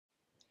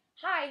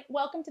Hi,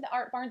 welcome to the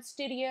Art Barn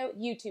Studio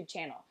YouTube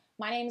channel.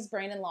 My name is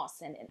Brandon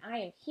Lawson and I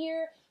am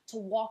here to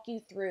walk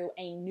you through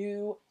a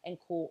new and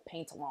cool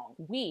paint along.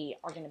 We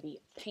are going to be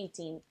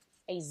painting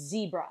a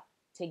zebra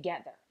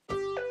together.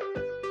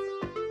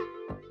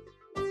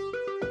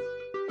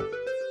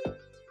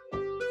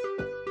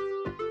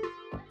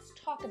 Let's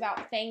talk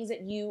about things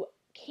that you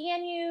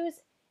can use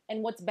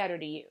and what's better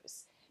to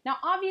use. Now,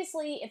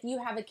 obviously, if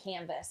you have a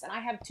canvas, and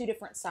I have two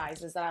different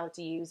sizes that I like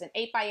to use, an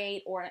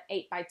 8x8 or an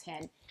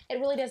 8x10, it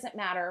really doesn't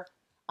matter,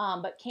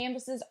 but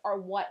canvases are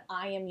what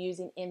I am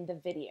using in the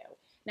video.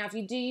 Now, if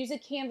you do use a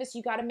canvas,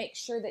 you got to make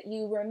sure that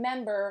you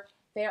remember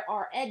there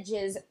are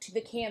edges to the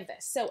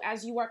canvas. So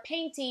as you are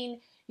painting,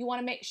 you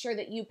want to make sure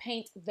that you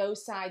paint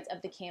those sides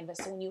of the canvas.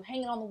 So when you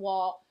hang it on the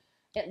wall,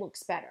 it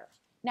looks better.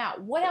 Now,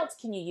 what else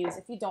can you use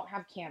if you don't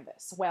have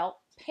canvas?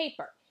 Well,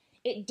 paper.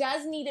 It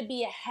does need to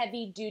be a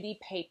heavy duty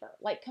paper.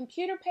 Like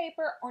computer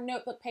paper or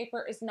notebook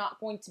paper is not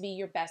going to be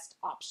your best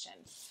option.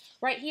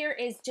 Right here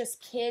is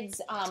just kids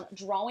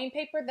drawing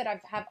paper that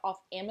I have off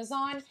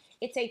Amazon.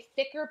 It's a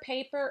thicker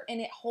paper and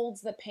it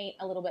holds the paint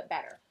a little bit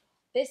better.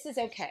 This is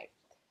okay.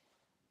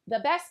 The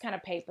best kind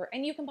of paper,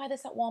 and you can buy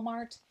this at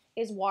Walmart,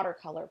 is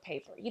watercolor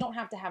paper. You don't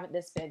have to have it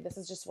this big. This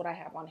is just what I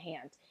have on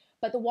hand.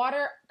 But the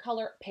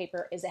watercolor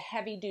paper is a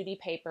heavy duty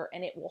paper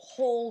and it will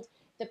hold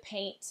the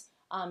paint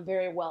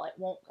very well. It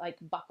won't like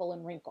buckle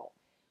and wrinkle.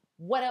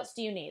 What else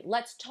do you need?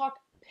 Let's talk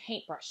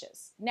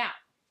paintbrushes. Now,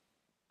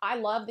 I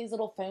love these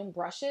little foam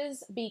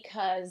brushes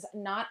because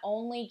not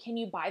only can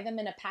you buy them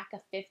in a pack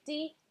of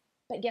 50,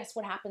 but guess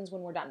what happens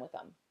when we're done with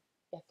them?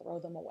 You throw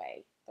them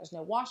away. There's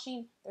no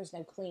washing, there's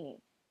no cleaning.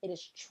 It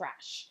is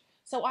trash.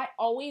 So I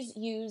always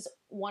use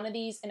one of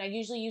these, and I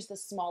usually use the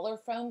smaller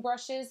foam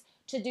brushes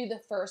to do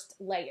the first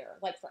layer.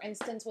 Like for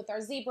instance, with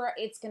our zebra,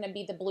 it's gonna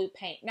be the blue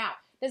paint. Now,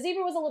 the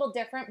zebra was a little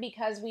different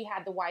because we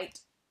had the white.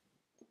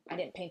 I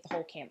didn't paint the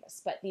whole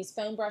canvas, but these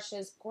foam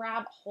brushes,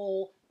 grab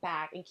whole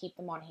bag and keep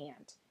them on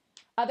hand.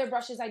 Other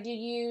brushes I do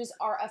use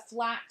are a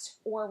flat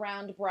or a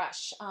round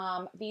brush.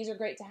 These are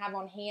great to have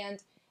on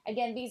hand.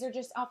 Again, these are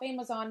just off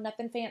Amazon,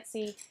 nothing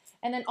fancy.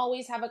 And then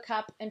always have a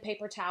cup and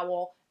paper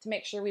towel to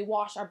make sure we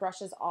wash our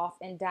brushes off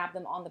and dab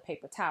them on the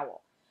paper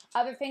towel.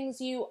 Other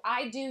things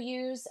I do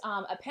use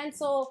a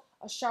pencil,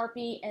 a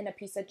Sharpie, and a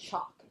piece of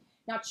chalk.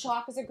 Now,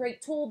 chalk is a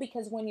great tool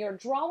because when you're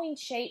drawing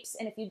shapes,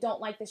 and if you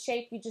don't like the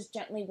shape, you just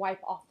gently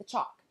wipe off the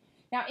chalk.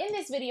 Now, in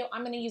this video,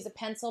 I'm going to use a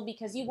pencil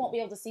because you won't be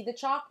able to see the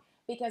chalk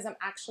because I'm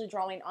actually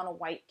drawing on a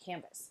white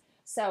canvas.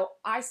 So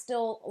I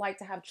still like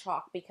to have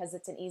chalk because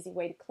it's an easy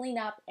way to clean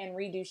up and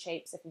redo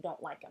shapes if you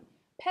don't like them.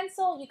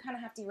 Pencil, you kind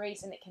of have to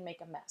erase and it can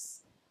make a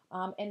mess.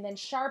 And then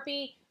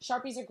Sharpie.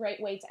 Sharpie's a great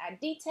way to add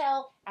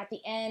detail at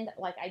the end,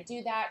 like I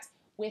do that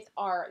with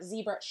our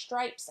zebra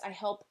stripes. I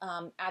help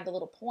add the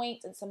little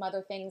point and some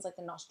other things like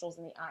the nostrils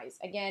and the eyes.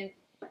 Again,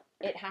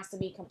 it has to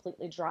be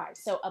completely dry.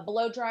 So a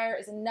blow dryer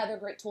is another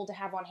great tool to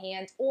have on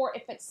hand, or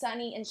if it's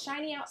sunny and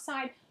shiny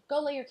outside, go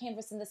lay your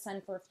canvas in the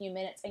sun for a few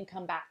minutes and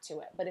come back to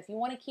it. But if you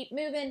want to keep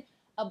moving,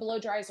 a blow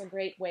dryer is a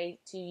great way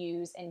to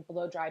use and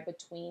blow dry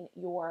between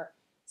your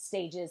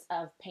stages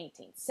of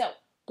painting. So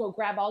go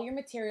grab all your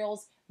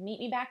materials, meet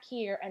me back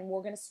here, and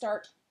we're going to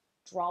start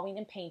drawing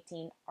and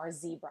painting our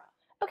zebra.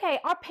 Okay,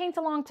 our paint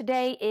along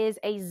today is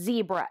a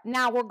zebra.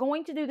 Now, we're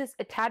going to do this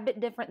a tad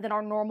bit different than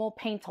our normal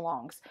paint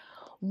alongs.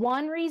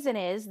 One reason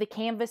is the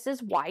canvas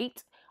is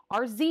white.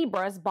 Our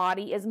zebra's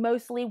body is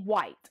mostly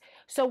white.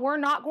 So we're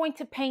not going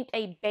to paint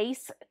a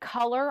base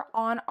color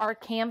on our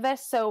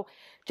canvas. So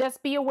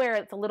just be aware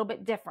it's a little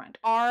bit different.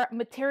 Our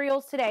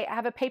materials today, I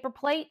have a paper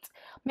plate.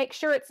 Make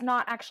sure it's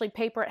not actually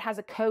paper. It has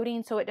a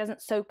coating so it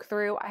doesn't soak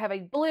through. I have a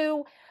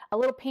blue, a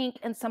little pink,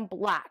 and some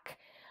black.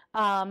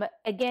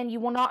 Again,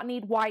 you will not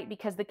need white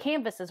because the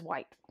canvas is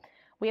white.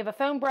 We have a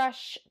foam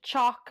brush,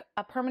 chalk,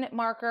 a permanent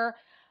marker.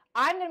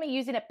 I'm going to be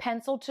using a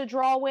pencil to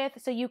draw with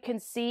so you can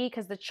see,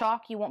 because the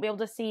chalk you won't be able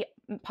to see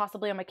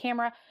possibly on my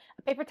camera,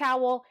 a paper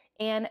towel,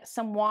 and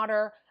some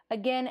water.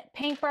 Again,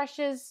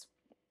 paintbrushes,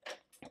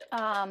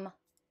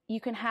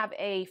 you can have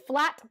a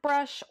flat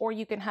brush or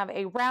you can have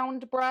a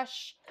round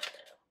brush.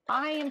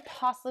 I am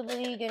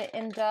possibly going to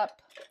end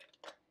up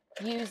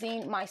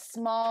using my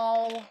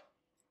small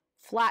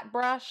flat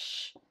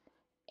brush,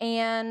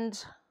 and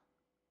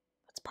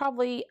it's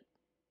probably,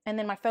 and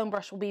then my foam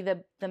brush will be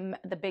the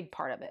big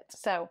part of it.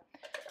 So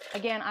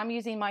again, I'm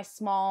using my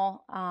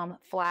small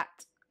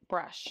flat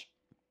brush.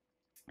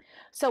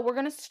 So we're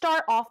going to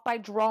start off by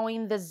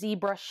drawing the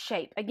zebra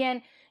shape.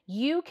 Again,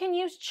 you can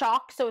use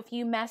chalk, so if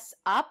you mess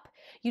up,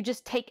 you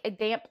just take a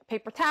damp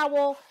paper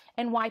towel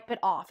and wipe it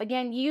off.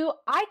 Again,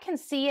 I can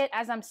see it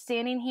as I'm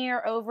standing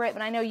here over it,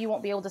 but I know you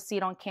won't be able to see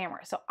it on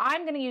camera. So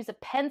I'm going to use a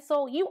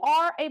pencil. You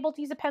are able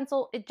to use a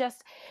pencil,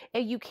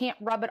 you can't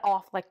rub it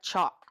off like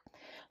chalk.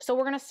 So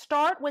we're going to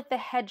start with the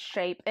head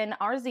shape, and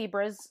our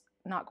zebra's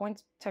not going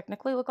to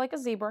technically look like a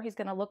zebra. He's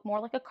going to look more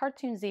like a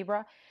cartoon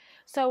zebra.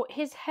 So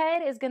his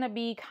head is going to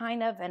be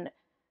kind of an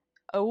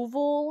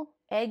oval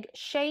egg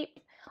shape.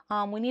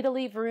 We need to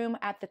leave room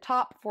at the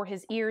top for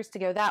his ears to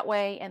go that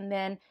way, and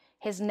then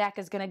his neck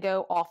is going to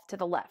go off to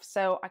the left.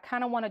 So I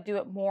kind of want to do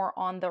it more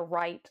on the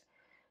right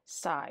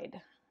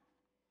side.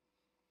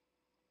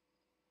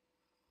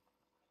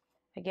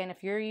 Again,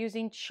 if you're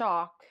using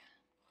chalk,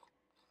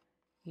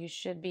 you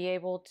should be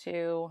able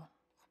to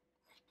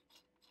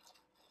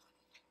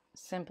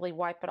simply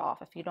wipe it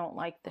off if you don't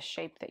like the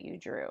shape that you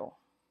drew.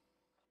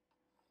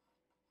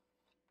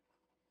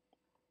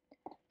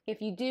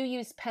 If you do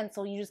use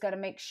pencil, you just got to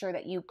make sure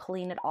that you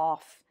clean it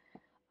off.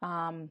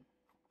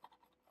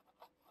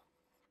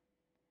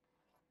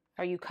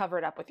 Or you cover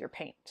it up with your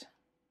paint.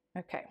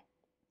 Okay,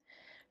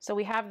 so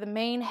we have the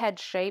main head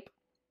shape.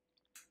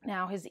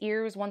 Now his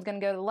ears, one's going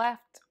to go to the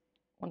left,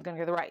 one's going to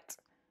go to the right.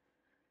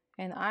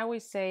 And I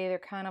always say they're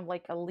kind of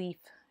like a leaf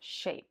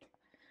shape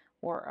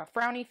or a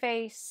frowny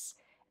face.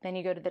 Then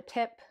you go to the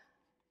tip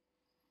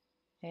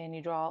and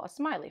you draw a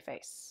smiley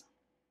face.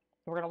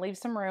 We're going to leave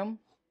some room.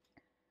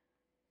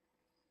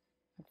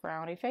 A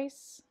frowny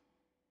face.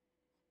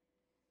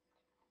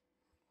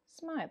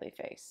 Smiley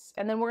face.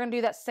 And then we're going to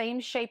do that same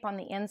shape on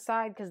the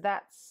inside because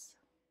that's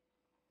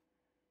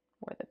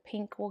where the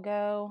pink will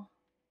go.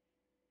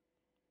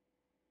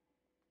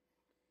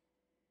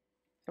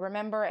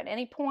 Remember, at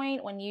any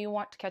point when you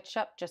want to catch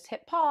up, just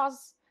hit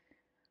pause.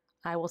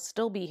 I will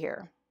still be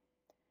here.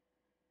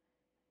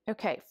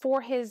 Okay, for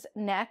his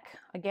neck,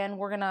 again,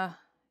 we're going to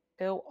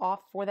go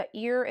off where the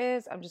ear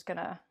is. I'm just going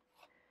to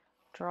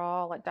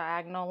draw a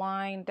diagonal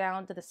line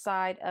down to the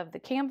side of the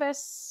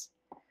canvas.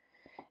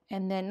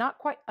 And then not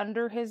quite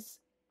under his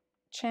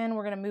chin,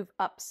 we're going to move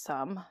up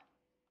some.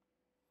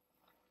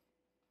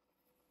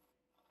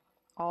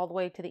 All the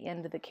way to the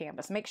end of the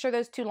canvas. Make sure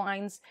those two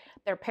lines,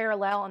 they're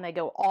parallel and they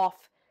go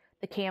off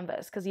the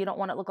canvas because you don't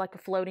want it to look like a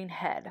floating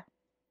head.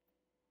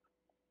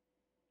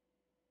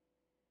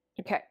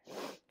 Okay,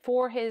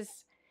 for his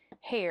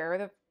hair,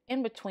 the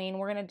in between,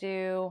 we're going to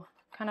do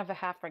kind of a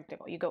half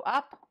rectangle. You go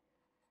up,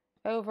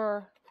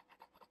 over,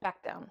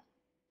 back down.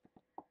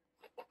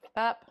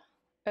 Up,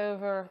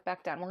 over,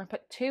 back down. We're going to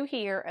put two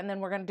here, and then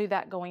we're going to do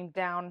that going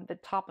down the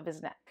top of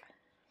his neck.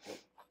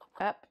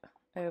 Up,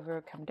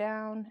 over, come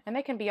down. And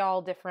they can be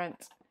all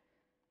different.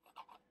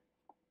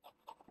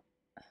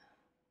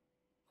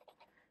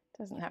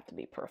 Doesn't have to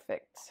be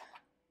perfect.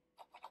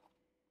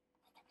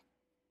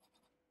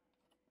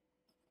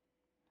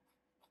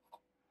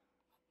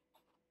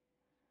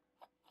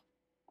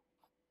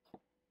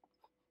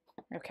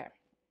 Okay.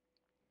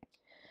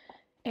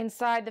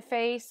 Inside the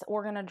face,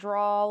 we're going to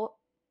draw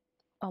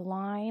a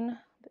line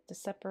to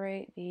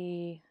separate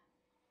the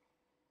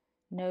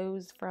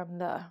nose from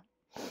the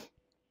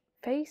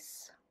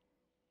face.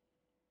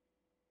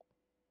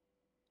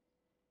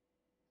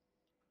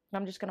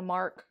 I'm just going to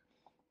mark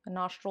a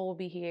nostril will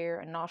be here,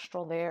 a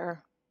nostril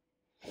there,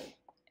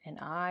 an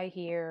eye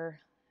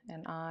here,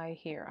 an eye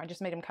here. I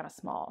just made them kind of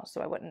small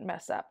so I wouldn't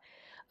mess up.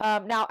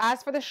 Now,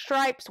 as for the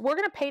stripes, we're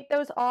going to paint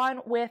those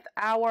on with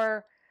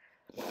our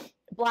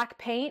black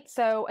paint.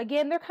 So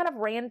again, they're kind of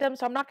random,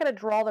 so I'm not going to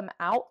draw them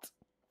out.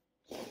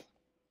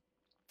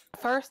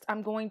 First,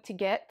 I'm going to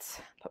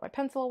put my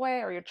pencil away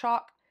or your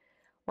chalk.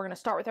 We're going to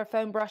start with our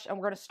foam brush and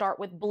we're going to start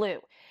with blue.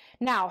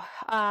 Now,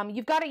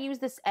 you've got to use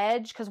this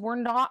edge because we're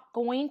not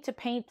going to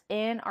paint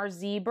in our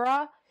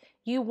zebra.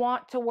 You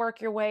want to work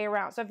your way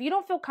around. So if you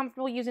don't feel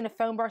comfortable using a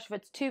foam brush, if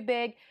it's too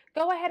big,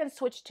 go ahead and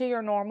switch to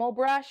your normal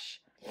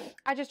brush.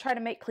 I just try to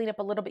make cleanup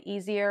a little bit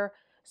easier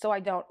so I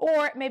don't.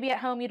 Or maybe at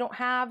home you don't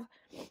have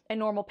a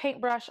normal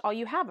paintbrush. All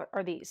you have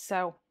are these.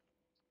 So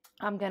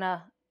I'm going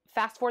to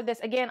fast forward this.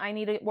 Again, I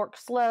need to work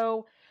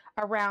slow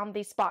around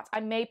these spots.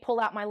 I may pull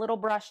out my little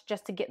brush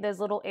just to get those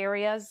little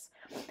areas.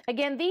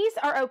 Again, these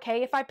are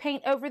okay if I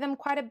paint over them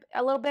quite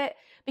a little bit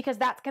because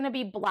that's going to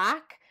be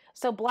black.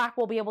 So black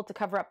will be able to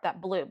cover up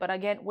that blue. But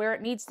again, where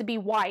it needs to be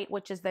white,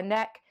 which is the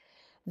neck,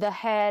 the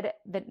head,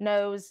 the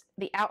nose,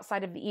 the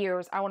outside of the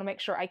ears, I want to make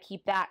sure I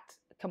keep that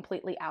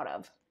completely out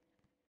of.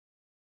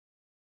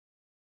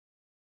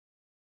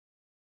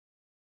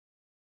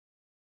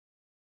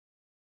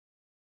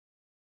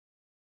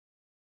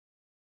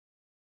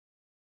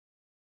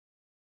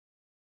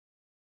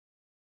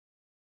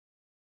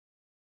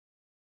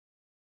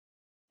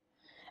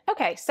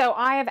 Okay, so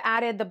I have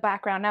added the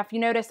background. Now, if you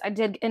notice, I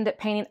did end up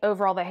painting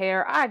over all the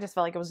hair. I just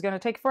felt like it was going to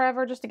take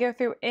forever just to go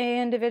through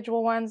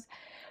individual ones.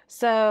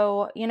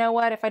 So, you know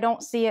what? If I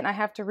don't see it and I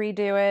have to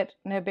redo it,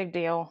 no big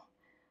deal.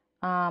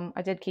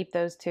 I did keep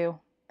those two.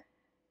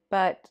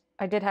 But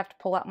I did have to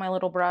pull out my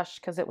little brush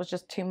because it was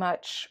just too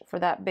much for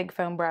that big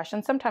foam brush.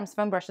 And sometimes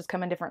foam brushes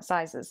come in different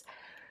sizes.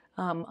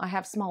 I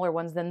have smaller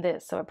ones than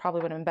this, so it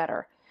probably would have been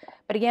better.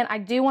 But again, I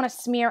do want to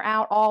smear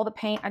out all the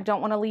paint. I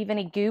don't want to leave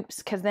any goops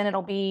because then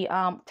it'll be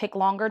take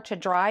longer to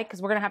dry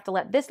because we're going to have to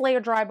let this layer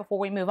dry before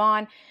we move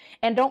on.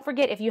 And don't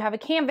forget, if you have a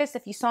canvas,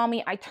 if you saw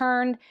me, I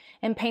turned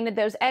and painted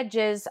those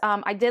edges.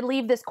 I did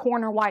leave this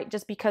corner white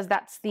just because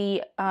that's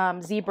the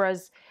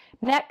zebra's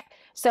neck.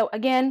 So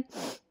again,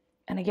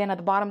 and again at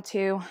the bottom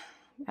too,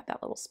 at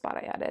that little spot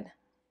I added.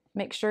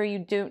 Make sure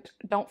you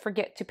don't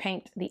forget to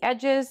paint the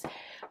edges.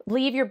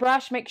 Leave your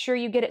brush, make sure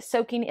you get it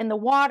soaking in the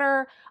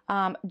water.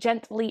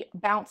 Gently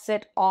bounce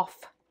it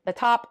off the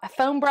top. A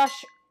foam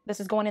brush, this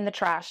is going in the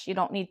trash. You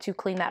don't need to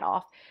clean that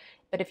off.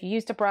 But if you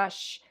used a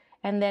brush,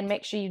 and then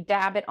make sure you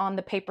dab it on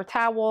the paper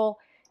towel,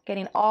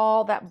 getting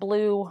all that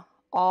blue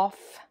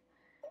off.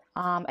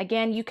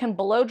 Again, you can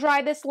blow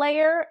dry this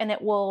layer and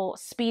it will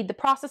speed the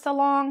process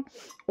along,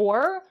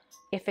 or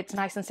if it's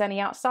nice and sunny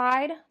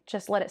outside,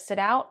 just let it sit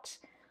out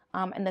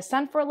in the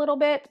sun for a little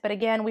bit. But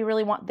again, we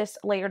really want this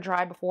layer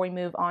dry before we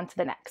move on to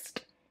the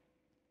next.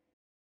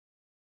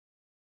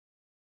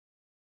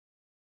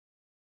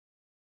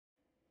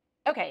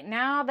 Okay,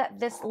 now that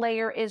this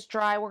layer is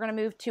dry, we're going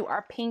to move to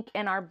our pink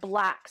and our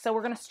black. So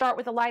we're going to start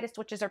with the lightest,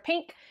 which is our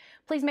pink.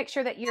 Please make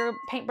sure that your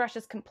paintbrush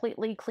is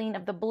completely clean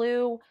of the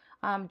blue.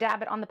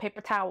 Dab it on the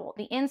paper towel.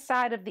 The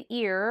inside of the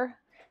ear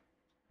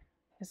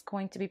is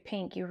going to be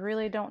pink. You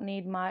really don't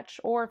need much.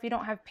 Or if you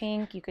don't have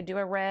pink, you could do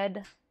a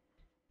red.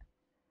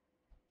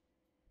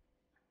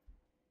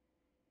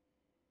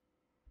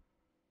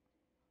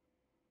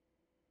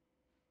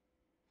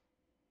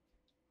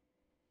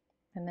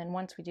 And then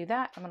once we do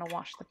that, I'm going to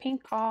wash the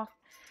pink off,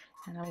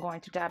 and I'm going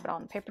to dab it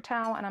on the paper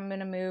towel, and I'm going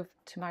to move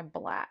to my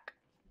black.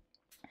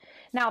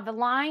 Now the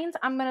lines,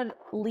 I'm going to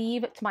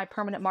leave it to my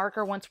permanent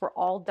marker once we're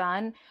all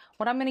done.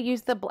 What I'm going to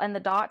use and the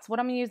dots, what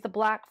I'm going to use the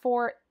black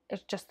for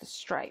is just the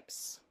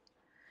stripes.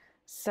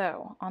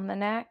 So on the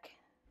neck,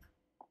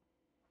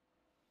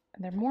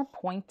 they're more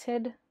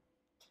pointed.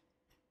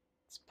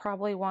 It's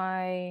probably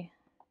why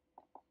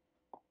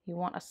you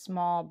want a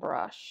small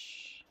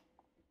brush.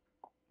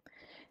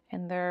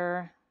 And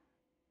they're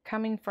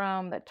coming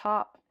from the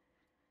top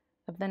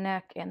of the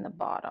neck and the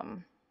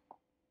bottom.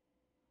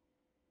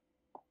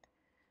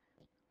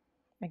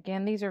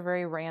 Again, these are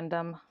very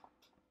random.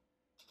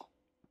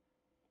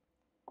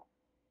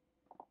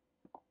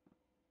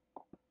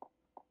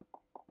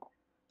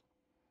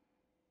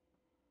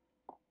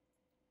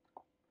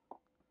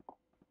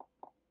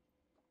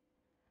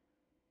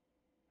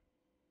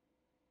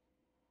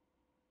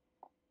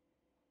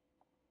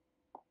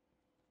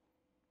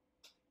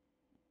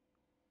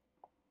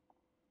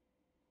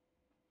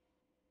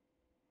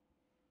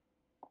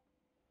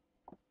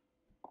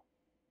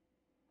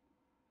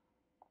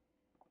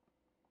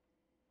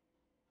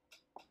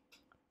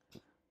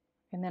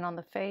 And then on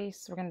the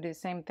face, we're going to do the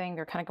same thing.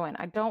 They're kind of going,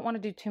 I don't want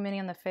to do too many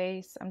on the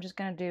face. I'm just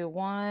going to do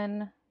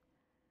one. And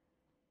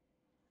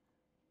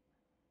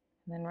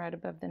then right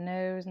above the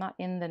nose, not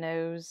in the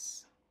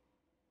nose.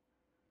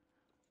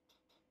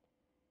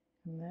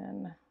 And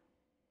then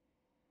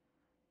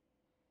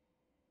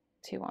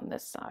 2 on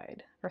this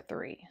side, or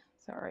 3,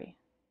 sorry.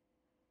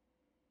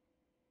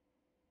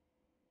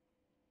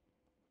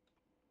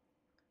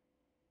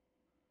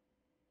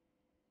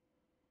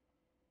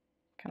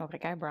 Kind of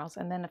like eyebrows,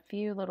 and then a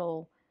few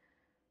little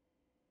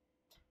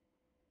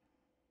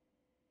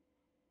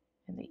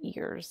in the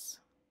ears,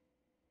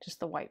 just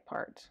the white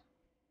part.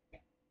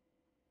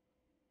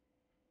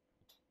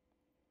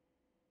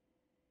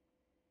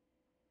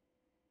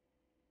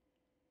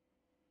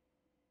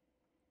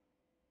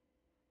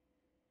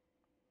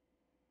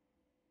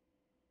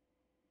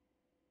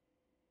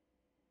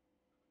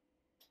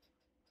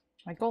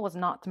 My goal is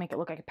not to make it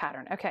look like a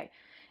pattern. Okay,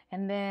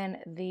 and then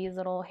these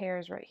little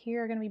hairs right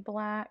here are going to be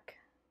black.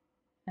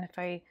 And if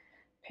I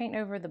paint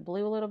over the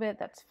blue a little bit,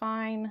 that's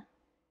fine.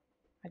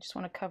 I just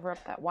want to cover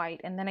up that white.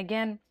 And then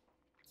again,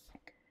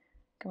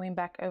 going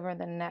back over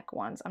the neck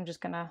ones, I'm just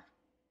going to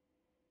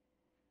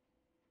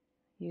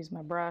use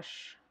my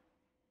brush.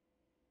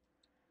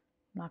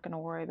 I'm not going to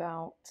worry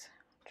about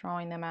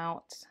drawing them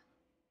out.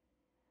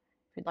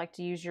 If you'd like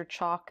to use your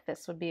chalk,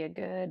 this would be a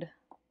good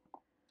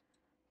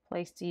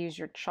place to use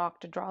your chalk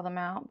to draw them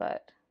out,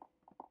 but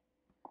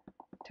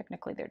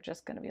technically they're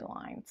just going to be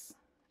lines.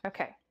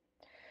 Okay.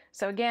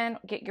 So again,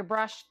 get your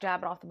brush,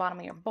 dab it off the bottom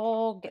of your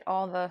bowl, get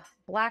all the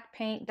black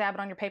paint, dab it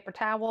on your paper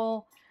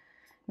towel,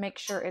 make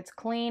sure it's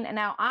clean. And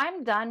now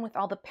I'm done with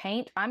all the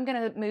paint. I'm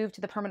going to move to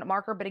the permanent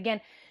marker, but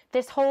again,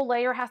 this whole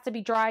layer has to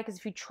be dry, because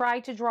if you try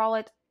to draw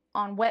it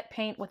on wet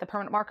paint with a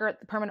permanent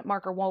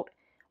marker won't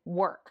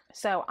work.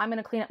 So I'm going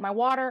to clean up my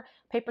water,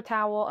 paper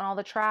towel, and all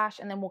the trash,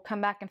 and then we'll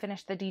come back and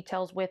finish the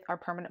details with our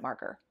permanent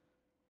marker.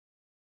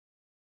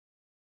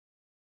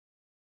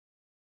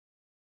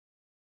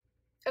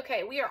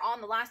 Okay, we are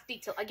on the last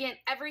detail. Again,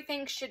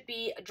 everything should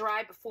be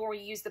dry before we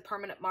use the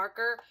permanent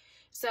marker.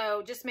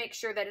 So just make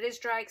sure that it is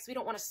dry, because we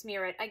don't want to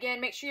smear it.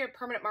 Again, make sure your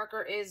permanent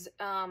marker is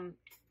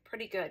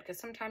pretty good, because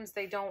sometimes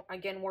they don't,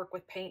 again, work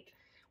with paint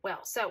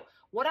well. So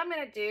what I'm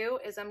going to do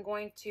is I'm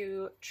going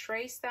to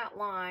trace that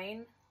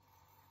line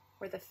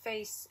where the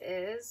face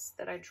is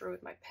that I drew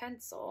with my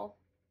pencil.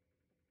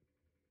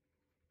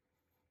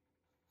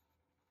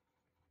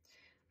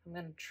 I'm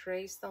going to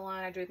trace the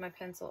line I drew with my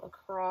pencil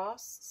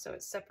across so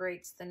it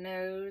separates the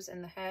nose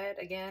and the head.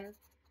 Again,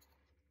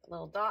 the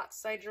little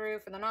dots I drew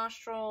for the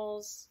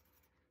nostrils,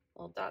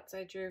 little dots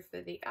I drew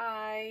for the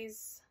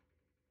eyes,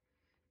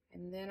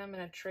 and then I'm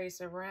going to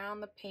trace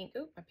around the pink.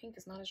 Ooh, my pink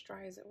is not as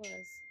dry as it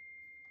was.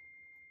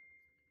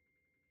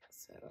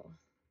 So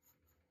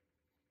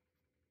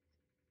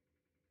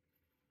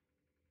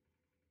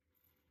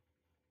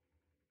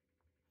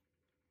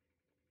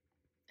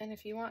And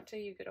if you want to,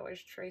 you could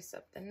always trace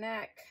up the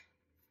neck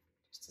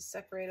just to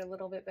separate a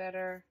little bit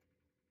better.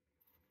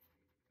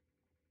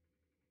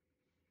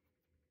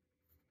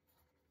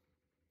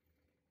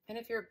 And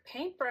if your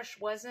paintbrush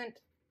wasn't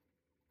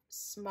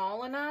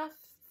small enough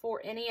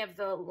for any of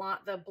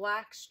the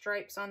black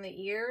stripes on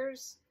the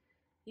ears,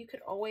 you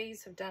could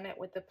always have done it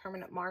with the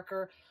permanent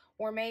marker.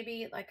 Or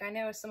maybe, like I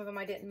know some of them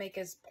I didn't make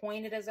as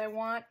pointed as I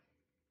want.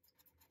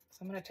 So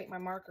I'm going to take my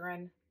marker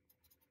and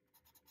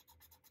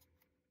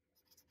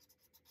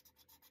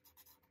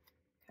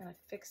kind of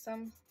fix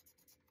them.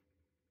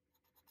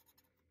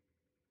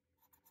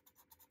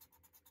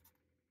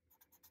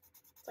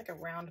 It's like a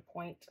round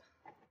point.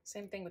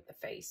 Same thing with the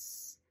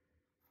face.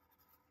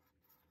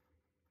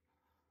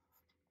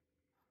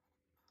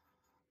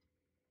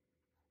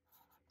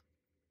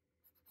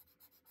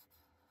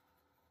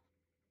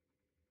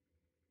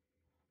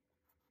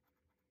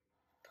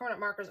 Permanent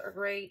markers are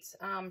great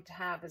to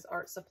have as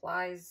art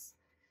supplies.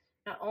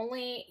 Not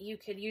only you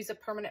could use a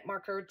permanent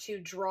marker to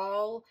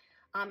draw,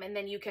 and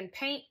then you can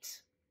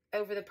paint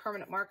over the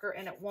permanent marker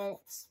and it won't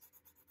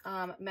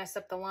mess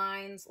up the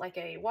lines like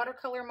a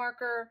watercolor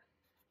marker,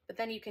 but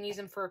then you can use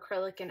them for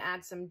acrylic and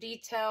add some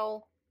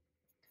detail.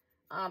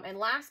 And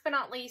last but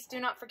not least, do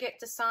not forget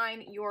to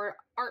sign your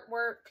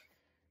artwork.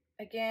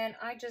 Again,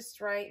 I just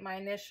write my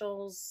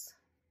initials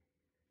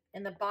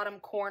in the bottom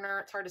corner.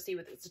 It's hard to see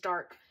with it's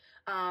dark.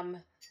 You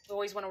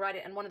always want to write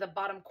it in one of the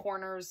bottom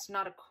corners,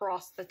 not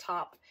across the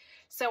top.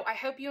 So I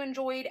hope you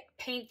enjoyed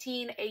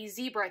painting a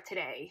zebra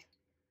today.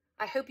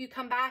 I hope you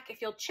come back. If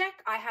you'll check,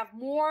 I have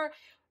more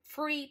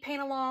free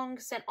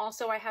paint-alongs, and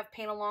also I have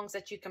paint-alongs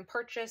that you can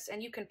purchase,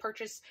 and you can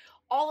purchase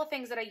all the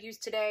things that I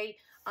used today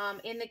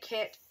in the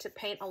kit to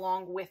paint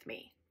along with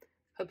me.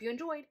 Hope you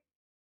enjoyed.